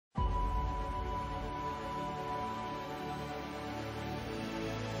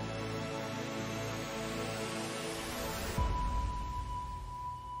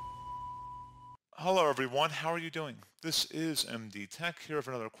Hello everyone, how are you doing? This is MD Tech here with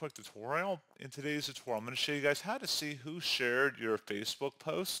another quick tutorial. In today's tutorial, I'm going to show you guys how to see who shared your Facebook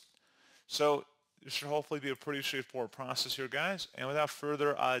post. So this should hopefully be a pretty straightforward process here, guys. And without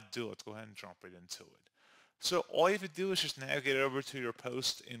further ado, let's go ahead and jump right into it. So all you have to do is just navigate over to your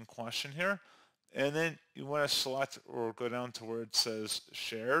post in question here. And then you want to select or go down to where it says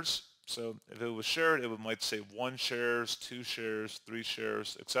shares. So if it was shared, it might say 1 shares, 2 shares, 3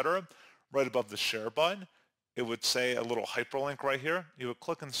 shares, etc. Right above the share button, it would say a little hyperlink right here. You would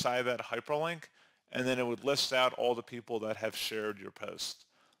click inside that hyperlink, and then it would list out all the people that have shared your post.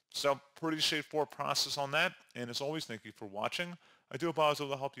 So pretty straightforward process on that. And as always, thank you for watching. I do hope I was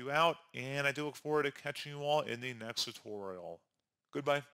able to help you out, and I do look forward to catching you all in the next tutorial. Goodbye.